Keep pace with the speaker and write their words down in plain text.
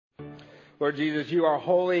Lord Jesus, you are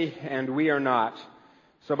holy and we are not.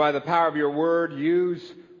 So by the power of your word, use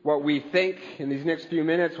what we think in these next few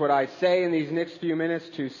minutes, what I say in these next few minutes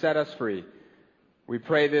to set us free. We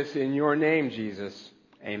pray this in your name, Jesus.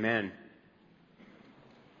 Amen.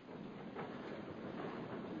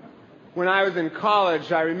 When I was in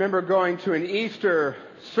college, I remember going to an Easter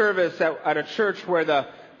service at a church where the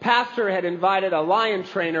pastor had invited a lion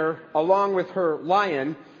trainer along with her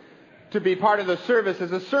lion to be part of the service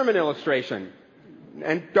as a sermon illustration.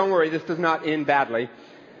 And don't worry, this does not end badly.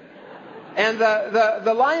 And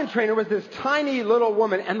the lion trainer was this tiny little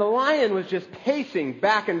woman, and the lion was just pacing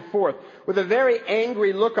back and forth with a very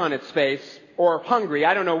angry look on its face, or hungry,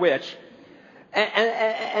 I don't know which.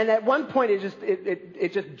 And at one point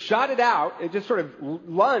it just jotted out, it just sort of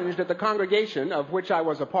lunged at the congregation of which I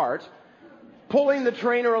was a part, pulling the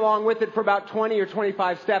trainer along with it for about 20 or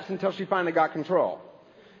 25 steps until she finally got control.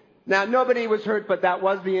 Now, nobody was hurt, but that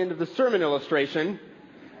was the end of the sermon illustration,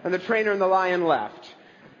 and the trainer and the lion left.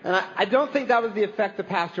 And I don't think that was the effect the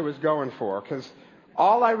pastor was going for, because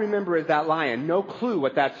all I remember is that lion. No clue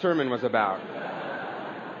what that sermon was about.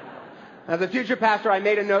 As a future pastor, I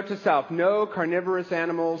made a note to self, no carnivorous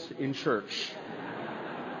animals in church.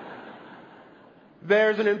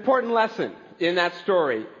 There's an important lesson in that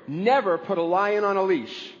story. Never put a lion on a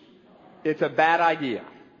leash. It's a bad idea.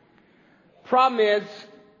 Problem is,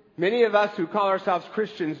 many of us who call ourselves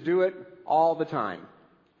Christians do it all the time.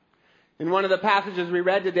 In one of the passages we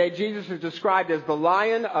read today, Jesus is described as the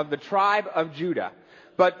Lion of the tribe of Judah.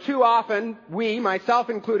 But too often, we,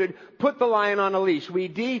 myself included, put the lion on a leash. We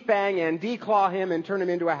defang and declaw him and turn him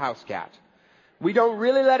into a house cat. We don't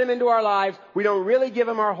really let him into our lives. We don't really give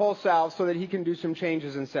him our whole selves so that he can do some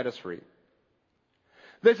changes and set us free.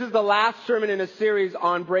 This is the last sermon in a series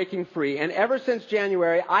on breaking free. And ever since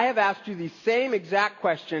January, I have asked you the same exact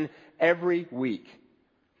question every week.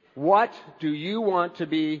 What do you want to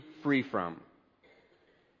be free from?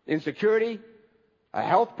 Insecurity, a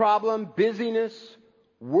health problem, busyness,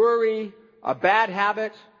 worry, a bad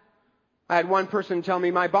habit. I had one person tell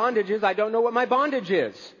me my bondage is I don't know what my bondage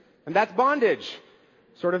is. And that's bondage.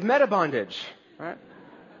 Sort of meta bondage. Right?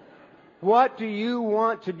 What do you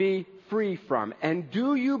want to be free from? And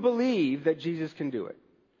do you believe that Jesus can do it?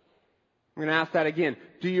 I'm going to ask that again.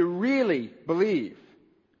 Do you really believe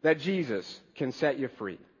that Jesus can set you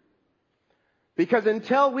free? Because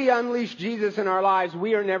until we unleash Jesus in our lives,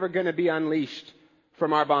 we are never going to be unleashed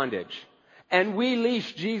from our bondage. And we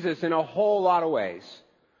leash Jesus in a whole lot of ways.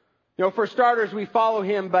 You know, for starters, we follow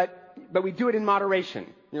him, but we do it in moderation.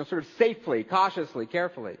 You know, sort of safely, cautiously,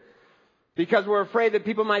 carefully. Because we're afraid that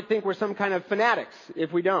people might think we're some kind of fanatics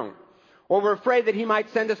if we don't. Or we're afraid that he might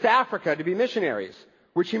send us to Africa to be missionaries,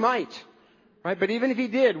 which he might. Right? But even if he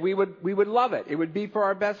did, we would love it. It would be for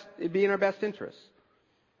our best, it'd be in our best interests.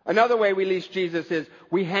 Another way we leash Jesus is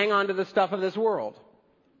we hang on to the stuff of this world.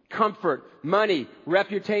 Comfort, money,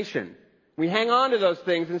 reputation. We hang on to those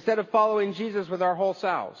things instead of following Jesus with our whole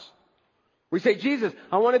selves. We say, Jesus,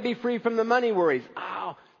 I want to be free from the money worries.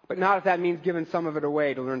 Oh, but not if that means giving some of it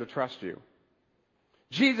away to learn to trust you.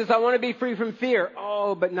 Jesus, I want to be free from fear.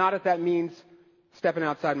 Oh, but not if that means stepping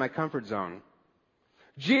outside my comfort zone.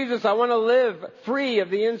 Jesus, I want to live free of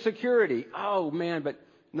the insecurity. Oh, man, but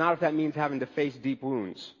not if that means having to face deep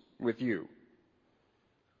wounds with you.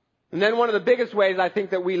 And then one of the biggest ways I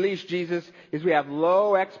think that we leash Jesus is we have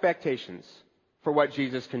low expectations for what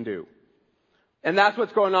Jesus can do. And that's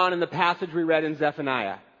what's going on in the passage we read in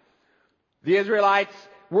Zephaniah. The Israelites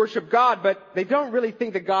worship God, but they don't really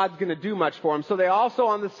think that God's going to do much for them. So they also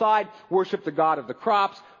on the side worship the God of the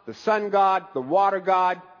crops, the sun god, the water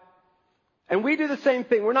god. And we do the same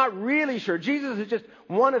thing. We're not really sure. Jesus is just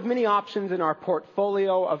one of many options in our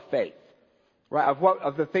portfolio of faith, right?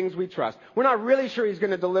 Of the things we trust. We're not really sure he's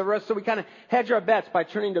going to deliver us, so we kind of hedge our bets by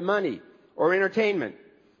turning to money or entertainment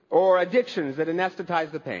or addictions that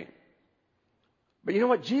anesthetize the pain. But you know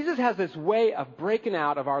what? Jesus has this way of breaking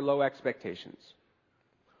out of our low expectations.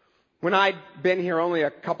 When I'd been here only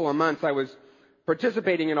a couple of months, I was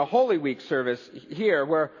participating in a Holy Week service here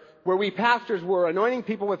where we pastors were anointing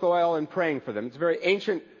people with oil and praying for them. It's a very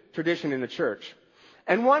ancient tradition in the church.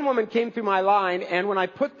 And one woman came through my line, and when I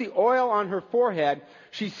put the oil on her forehead,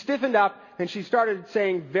 she stiffened up and she started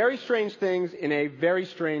saying very strange things in a very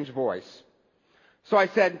strange voice. So I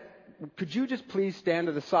said, could you just please stand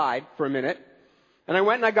to the side for a minute? And I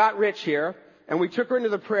went and I got Rich here, and we took her into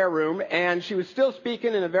the prayer room, and she was still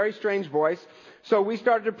speaking in a very strange voice. So we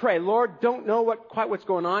started to pray. Lord, don't know quite what's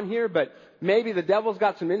going on here, but maybe the devil's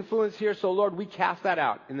got some influence here. So Lord, we cast that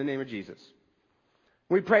out in the name of Jesus.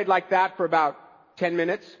 We prayed like that for about 10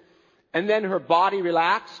 minutes. And then her body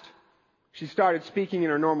relaxed. She started speaking in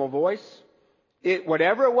her normal voice.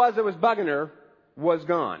 Whatever it was that was bugging her was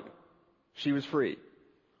gone. She was free.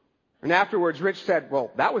 And afterwards, Rich said,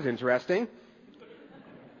 well, that was interesting.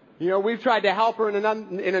 We've tried to help her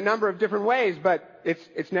in a number of different ways, but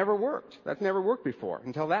it's never worked. That's never worked before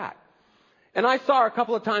until that. And I saw her a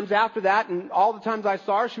couple of times after that, and all the times I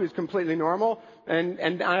saw her, she was completely normal,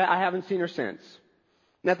 and I haven't seen her since.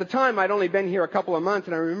 And at the time, I'd only been here a couple of months,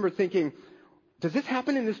 and I remember thinking, does this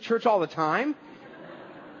happen in this church all the time?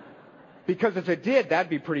 Because if it did, that'd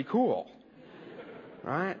be pretty cool.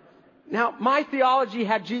 Right? Now, my theology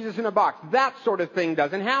had Jesus in a box. That sort of thing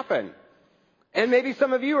doesn't happen. And maybe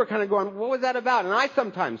some of you are kind of going, what was that about? And I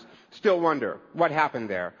sometimes still wonder what happened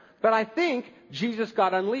there. But I think Jesus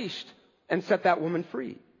got unleashed and set that woman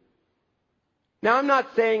free. Now, I'm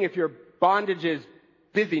not saying if your bondage is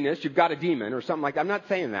busyness, you've got a demon or something like that. I'm not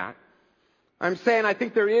saying that. I'm saying I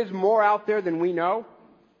think there is more out there than we know.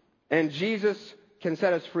 And Jesus can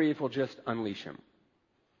set us free if we'll just unleash him.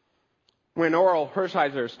 When Orel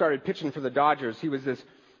Hershiser started pitching for the Dodgers, he was this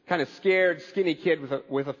kind of scared, skinny kid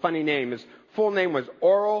with a funny name. His full name was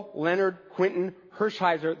Orel Leonard Quinton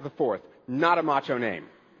Hershiser IV. Not a macho name.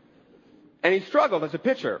 And he struggled as a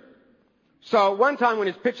pitcher. So one time when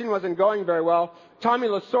his pitching wasn't going very well, Tommy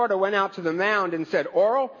Lasorda went out to the mound and said,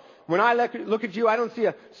 Orel, when I look at you, I don't see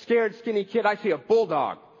a scared, skinny kid. I see a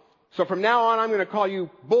bulldog. So from now on, I'm going to call you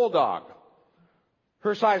Bulldog.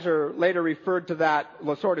 Hershiser later referred to that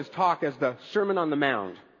Lasorda's talk as the Sermon on the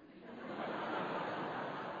Mound.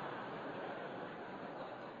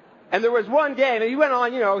 And there was one game, and he went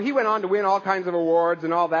on to win all kinds of awards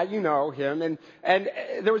and all that. You know him. And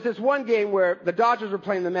there was this one game where the Dodgers were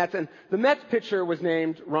playing the Mets, and the Mets pitcher was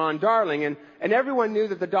named Ron Darling, and everyone knew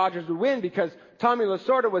that the Dodgers would win because Tommy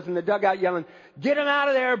Lasorda was in the dugout yelling, "Get him out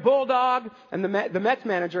of there, Bulldog!" And the Mets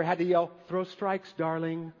manager had to yell, "Throw strikes,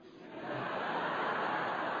 Darling."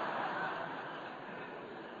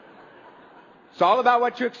 It's all about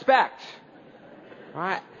what you expect. All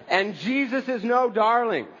right? And Jesus is no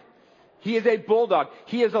darling. He is a bulldog.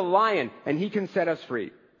 He is a lion, and he can set us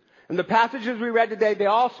free. And the passages we read today, they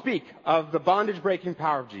all speak of the bondage-breaking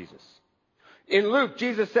power of Jesus. In Luke,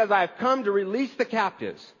 Jesus says, I have come to release the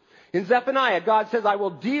captives. In Zephaniah, God says, I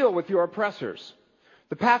will deal with your oppressors.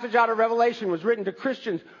 The passage out of Revelation was written to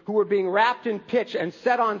Christians who were being wrapped in pitch and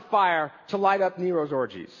set on fire to light up Nero's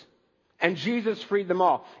orgies. And Jesus freed them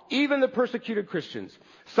all, even the persecuted Christians.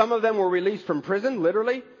 Some of them were released from prison,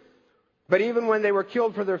 literally. But even when they were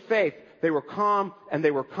killed for their faith, they were calm and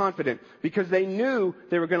they were confident because they knew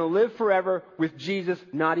they were going to live forever with Jesus.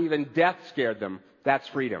 Not even death scared them. That's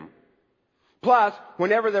freedom. Plus,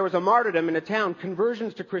 whenever there was a martyrdom in a town,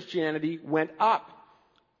 conversions to Christianity went up.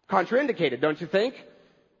 Contraindicated, don't you think?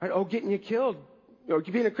 Right? Oh, getting you killed.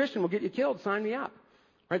 Being a Christian will get you killed. Sign me up.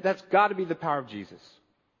 Right? That's got to be the power of Jesus.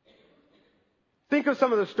 Think of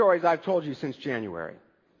some of the stories I've told you since January.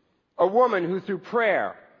 A woman who through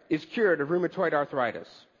prayer is cured of rheumatoid arthritis.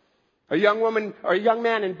 A young woman or a young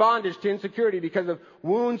man in bondage to insecurity because of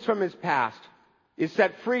wounds from his past is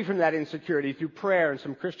set free from that insecurity through prayer and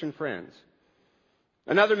some Christian friends.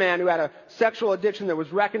 Another man who had a sexual addiction that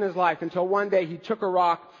was wrecking his life until one day he took a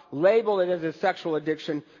rock, labeled it as his sexual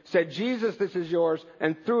addiction, said, Jesus, this is yours,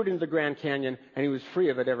 and threw it into the Grand Canyon, and he was free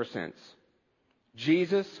of it ever since.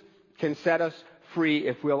 Jesus can set us free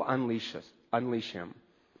if we'll unleash him.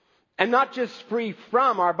 And not just free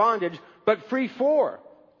from our bondage, but free for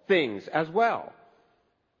things as well.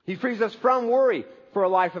 He frees us from worry for a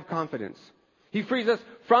life of confidence. He frees us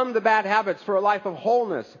from the bad habits for a life of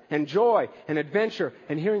wholeness and joy and adventure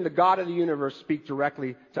and hearing the God of the universe speak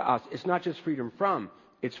directly to us. It's not just freedom from,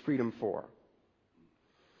 it's freedom for.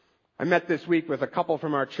 I met this week with a couple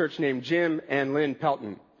from our church named Jim and Lynn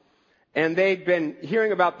Pelton. And they'd been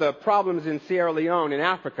hearing about the problems in Sierra Leone in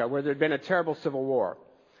Africa where there'd been a terrible civil war.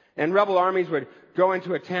 And rebel armies would go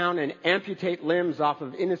into a town and amputate limbs off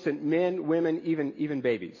of innocent men, women, even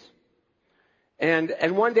babies.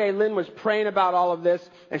 And one day Lynn was praying about all of this,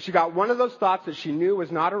 and she got one of those thoughts that she knew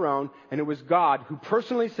was not her own, and it was God who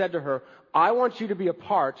personally said to her, I want you to be a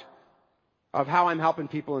part of how I'm helping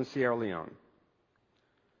people in Sierra Leone.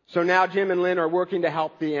 So now Jim and Lynn are working to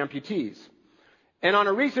help the amputees. And on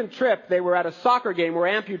a recent trip, they were at a soccer game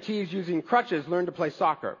where amputees using crutches learned to play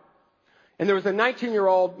soccer. And there was a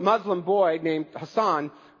 19-year-old Muslim boy named Hassan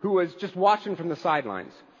who was just watching from the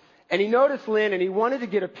sidelines. And he noticed Lynn and he wanted to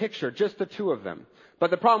get a picture, just the two of them. But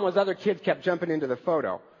the problem was other kids kept jumping into the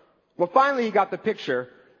photo. Well, finally he got the picture.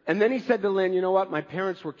 And then he said to Lynn, you know what? My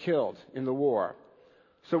parents were killed in the war.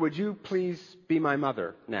 So would you please be my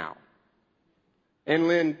mother now? And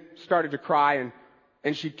Lynn started to cry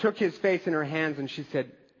and she took his face in her hands and she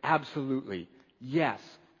said, absolutely, yes,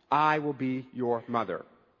 I will be your mother.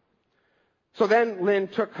 So then Lynn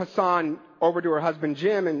took Hassan over to her husband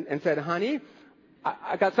Jim and said, honey,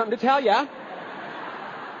 I got something to tell you.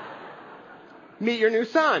 Meet your new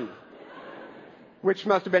son. Which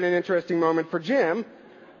must have been an interesting moment for Jim,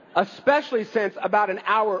 especially since about an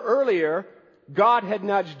hour earlier, God had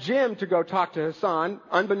nudged Jim to go talk to Hassan,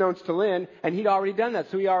 unbeknownst to Lynn, and he'd already done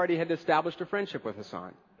that, so he already had established a friendship with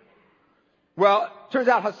Hassan. Well, turns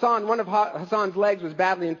out one of Hassan's legs was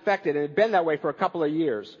badly infected, and had been that way for a couple of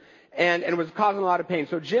years, and was causing a lot of pain.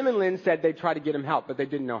 So Jim and Lynn said they'd try to get him help, but they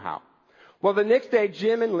didn't know how. Well, the next day,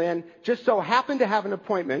 Jim and Lynn just so happened to have an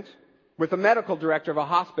appointment with a medical director of a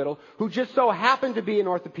hospital who just so happened to be an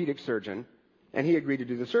orthopedic surgeon, and he agreed to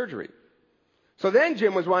do the surgery. So then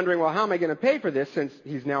Jim was wondering, well, how am I going to pay for this since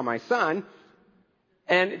he's now my son?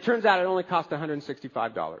 And it turns out it only cost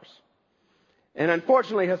 $165. And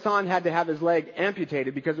unfortunately, Hassan had to have his leg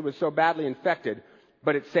amputated because it was so badly infected,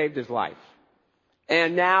 but it saved his life.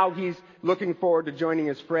 And now he's looking forward to joining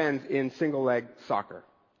his friends in single-leg soccer.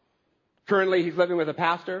 Currently, he's living with a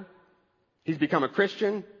pastor. He's become a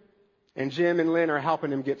Christian. And Jim and Lynn are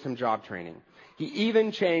helping him get some job training. He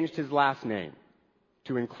even changed his last name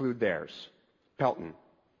to include theirs, Pelton.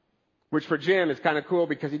 Which for Jim is kind of cool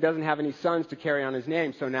because he doesn't have any sons to carry on his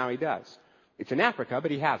name, so now he does. It's in Africa,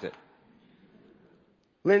 but he has it.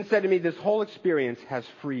 Lynn said to me, this whole experience has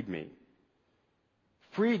freed me.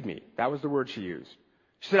 Freed me. That was the word she used.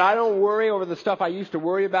 She said, I don't worry over the stuff I used to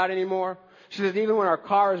worry about anymore. She says, even when our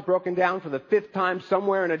car is broken down for the 5th time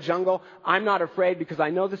somewhere in a jungle, I'm not afraid because I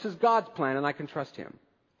know this is God's plan and I can trust Him.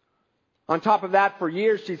 On top of that, for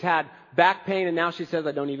years she's had back pain and now she says,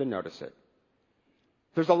 I don't even notice it.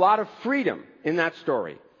 There's a lot of freedom in that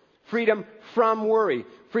story. Freedom from worry.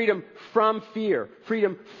 Freedom from fear.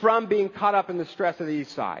 Freedom from being caught up in the stress of the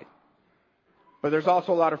East Side. But there's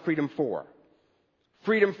also a lot of freedom for.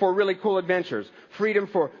 Freedom for really cool adventures. Freedom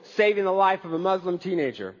for saving the life of a Muslim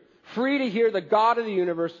teenager. Free to hear the God of the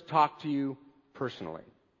universe talk to you personally.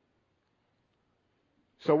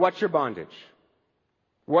 So what's your bondage?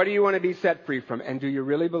 What do you want to be set free from? And do you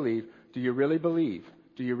really believe? Do you really believe?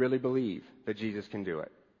 Do you really believe that Jesus can do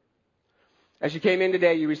it? As you came in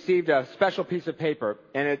today, you received a special piece of paper,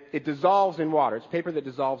 and it dissolves in water. It's paper that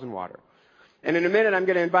dissolves in water. And in a minute, I'm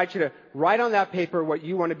going to invite you to write on that paper what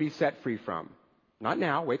you want to be set free from. Not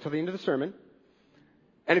now. Wait till the end of the sermon.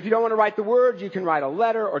 And if you don't want to write the words, you can write a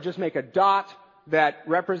letter or just make a dot that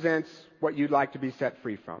represents what you'd like to be set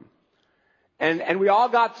free from. And we all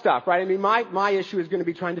got stuff, right? I mean, my issue is going to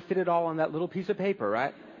be trying to fit it all on that little piece of paper,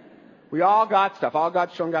 right? We all got stuff.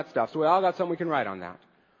 Sean got stuff. So we all got something we can write on that.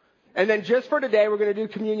 And then just for today, we're going to do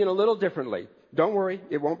communion a little differently. Don't worry.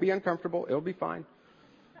 It won't be uncomfortable. It'll be fine.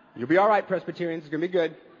 You'll be all right, Presbyterians. It's going to be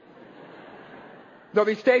good. There'll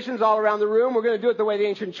be stations all around the room. We're going to do it the way the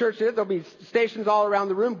ancient church did. There'll be stations all around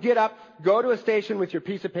the room. Get up, go to a station with your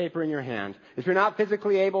piece of paper in your hand. If you're not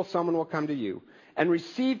physically able, someone will come to you. And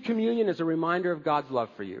receive communion as a reminder of God's love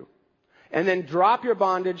for you. And then drop your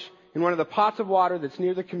bondage in one of the pots of water that's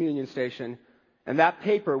near the communion station. And that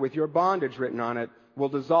paper with your bondage written on it will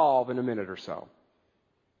dissolve in a minute or so.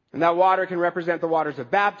 And that water can represent the waters of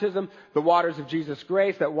baptism, the waters of Jesus'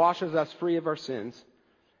 grace that washes us free of our sins.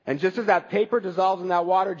 And just as that paper dissolves in that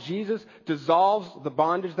water, Jesus dissolves the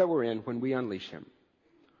bondage that we're in when we unleash Him.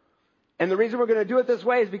 And the reason we're going to do it this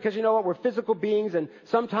way is because, you know what, we're physical beings, and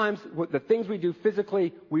sometimes the things we do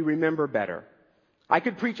physically, we remember better. I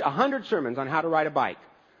could preach 100 sermons on how to ride a bike,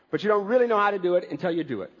 but you don't really know how to do it until you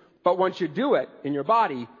do it. But once you do it in your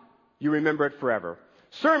body, you remember it forever.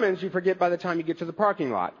 Sermons you forget by the time you get to the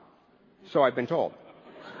parking lot. So I've been told.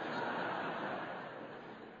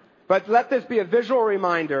 But let this be a visual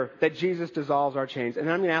reminder that Jesus dissolves our chains. And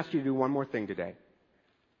then I'm going to ask you to do one more thing today.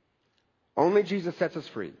 Only Jesus sets us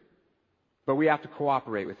free. But we have to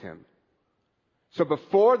cooperate with Him. So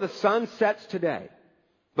before the sun sets today,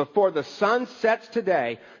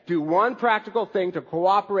 do one practical thing to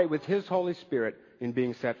cooperate with His Holy Spirit in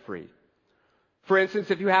being set free. For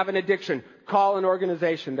instance, if you have an addiction, call an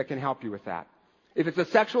organization that can help you with that. If it's a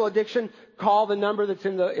sexual addiction, call the number that's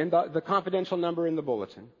in the confidential number in the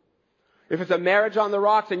bulletin. If it's a marriage on the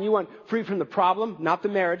rocks and you want free from the problem, not the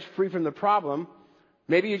marriage, free from the problem,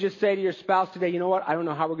 maybe you just say to your spouse today, you know what, I don't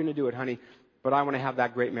know how we're going to do it, honey, but I want to have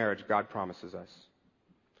that great marriage God promises us.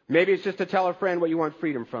 Maybe it's just to tell a friend what you want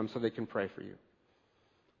freedom from so they can pray for you.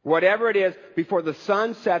 Whatever it is, before the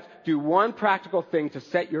sun sets, do one practical thing to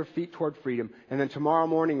set your feet toward freedom, and then tomorrow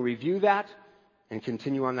morning review that and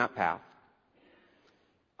continue on that path.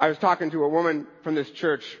 I was talking to a woman from this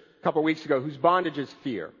church a couple of weeks ago whose bondage is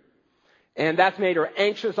fear. And that's made her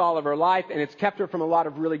anxious all of her life, and it's kept her from a lot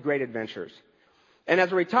of really great adventures. And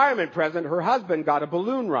as a retirement present, her husband got a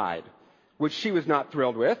balloon ride, which she was not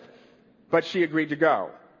thrilled with, but she agreed to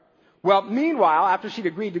go. Well, meanwhile, after she'd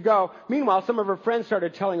agreed to go, some of her friends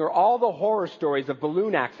started telling her all the horror stories of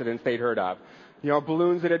balloon accidents they'd heard of.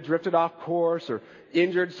 Balloons that had drifted off course or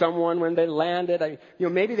injured someone when they landed.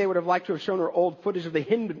 Maybe they would have liked to have shown her old footage of the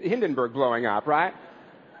Hindenburg blowing up, right?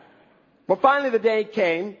 Well, finally the day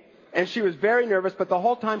came, and she was very nervous, but the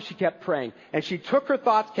whole time she kept praying. And she took her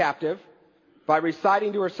thoughts captive by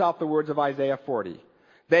reciting to herself the words of Isaiah 40.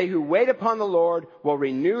 They who wait upon the Lord will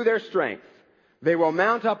renew their strength. They will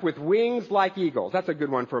mount up with wings like eagles. That's a good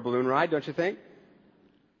one for a balloon ride, don't you think?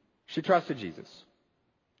 She trusted Jesus,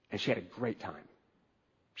 and she had a great time.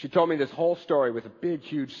 She told me this whole story with a big,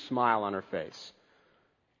 huge smile on her face.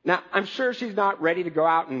 Now, I'm sure she's not ready to go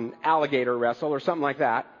out and alligator wrestle or something like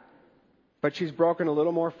that, but she's broken a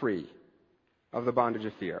little more free of the bondage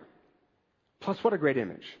of fear. Plus, what a great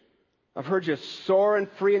image of her just soaring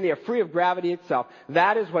free in the air, free of gravity itself.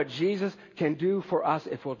 That is what Jesus can do for us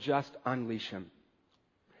if we'll just unleash him.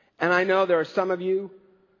 And I know there are some of you,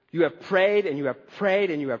 you have prayed and you have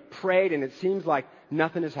prayed and you have prayed, and it seems like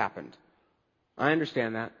nothing has happened. I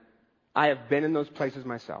understand that. I have been in those places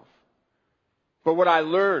myself. But what I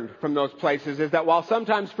learned from those places is that while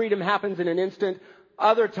sometimes freedom happens in an instant,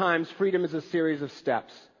 other times freedom is a series of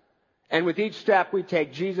steps. And with each step we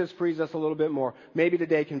take, Jesus frees us a little bit more. Maybe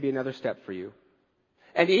today can be another step for you.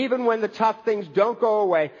 And even when the tough things don't go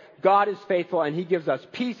away, God is faithful and he gives us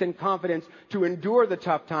peace and confidence to endure the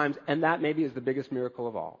tough times, and that maybe is the biggest miracle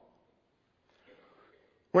of all.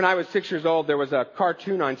 When I was 6 years old, there was a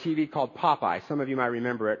cartoon on TV called Popeye. Some of you might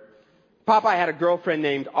remember it. Popeye had a girlfriend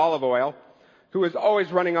named Olive Oyl who was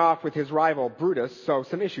always running off with his rival Brutus, so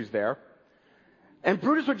some issues there. And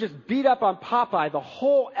Brutus would just beat up on Popeye the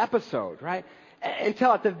whole episode, right?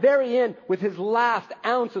 Until at the very end, with his last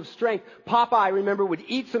ounce of strength, Popeye, remember, would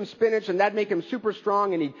eat some spinach and that'd make him super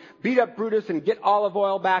strong, and he'd beat up Brutus and get Olive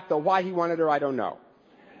Oyl back, though why he wanted her, I don't know.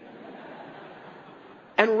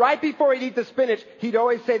 And right before he'd eat the spinach, he'd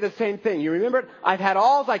always say the same thing. You remember it? I've had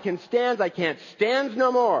alls I can stands, I can't stands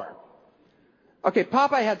no more. Okay,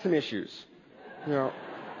 Popeye had some issues.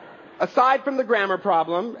 Aside from the grammar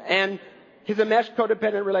problem and his enmeshed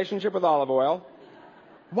codependent relationship with Olive Oyl,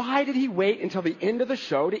 why did he wait until the end of the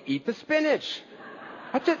show to eat the spinach?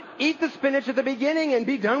 Let's just eat the spinach at the beginning and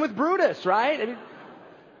be done with Brutus, right?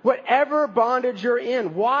 Whatever bondage you're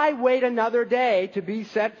in, why wait another day to be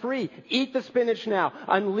set free? Eat the spinach now.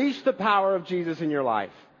 Unleash the power of Jesus in your life.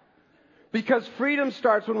 Because freedom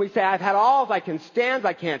starts when we say, I've had alls I can stands,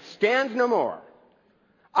 I can't stands no more.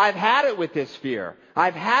 I've had it with this fear.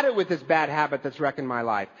 I've had it with this bad habit that's wrecking my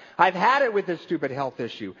life. I've had it with this stupid health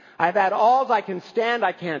issue. I've had alls I can stand,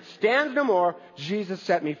 I can't stand no more. Jesus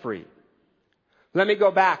set me free. Let me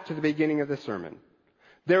go back to the beginning of the sermon.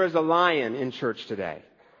 There is a lion in church today,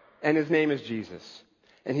 and his name is Jesus.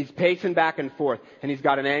 And he's pacing back and forth, and he's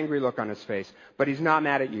got an angry look on his face, but he's not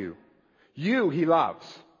mad at you. You, he loves.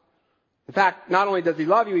 In fact, not only does he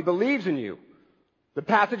love you, he believes in you. The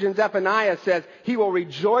passage in Zephaniah says, he will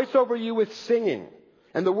rejoice over you with singing.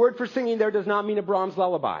 And the word for singing there does not mean a Brahms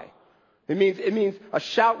lullaby. It means a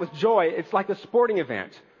shout with joy. It's like a sporting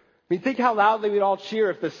event. I mean, think how loudly we'd all cheer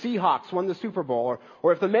if the Seahawks won the Super Bowl,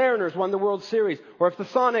 or if the Mariners won the World Series, or if the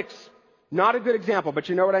Sonics, not a good example, but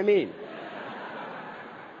you know what I mean.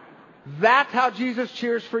 That's how Jesus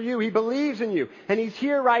cheers for you. He believes in you. And he's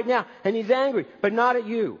here right now. And he's angry, but not at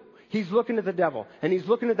you. He's looking at the devil. And he's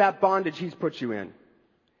looking at that bondage he's put you in.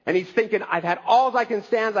 And he's thinking, I've had alls I can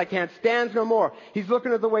stands, I can't stands no more. He's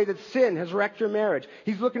looking at the way that sin has wrecked your marriage.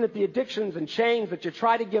 He's looking at the addictions and chains that you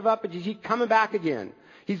try to give up, but you keep coming back again.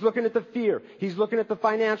 He's looking at the fear. He's looking at the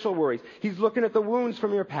financial worries. He's looking at the wounds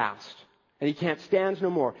from your past. And he can't stand no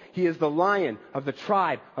more. He is the Lion of the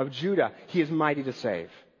tribe of Judah. He is mighty to save.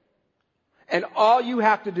 And all you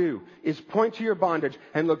have to do is point to your bondage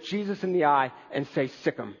and look Jesus in the eye and say,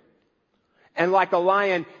 sick 'em. And like a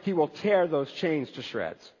lion, he will tear those chains to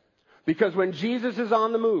shreds. Because when Jesus is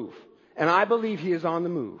on the move, and I believe he is on the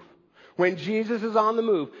move, when Jesus is on the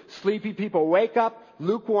move, sleepy people wake up,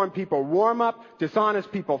 lukewarm people warm up,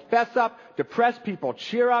 dishonest people fess up, depressed people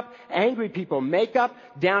cheer up, angry people make up,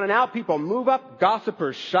 down and out people move up,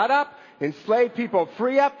 gossipers shut up, enslaved people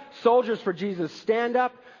free up, soldiers for Jesus stand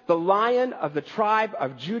up. The Lion of the tribe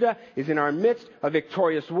of Judah is in our midst, a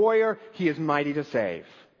victorious warrior. He is mighty to save.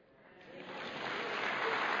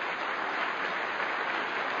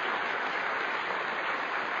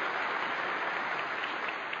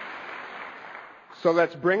 So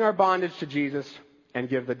let's bring our bondage to Jesus and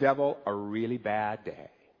give the devil a really bad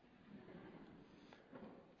day.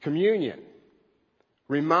 Communion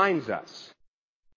reminds us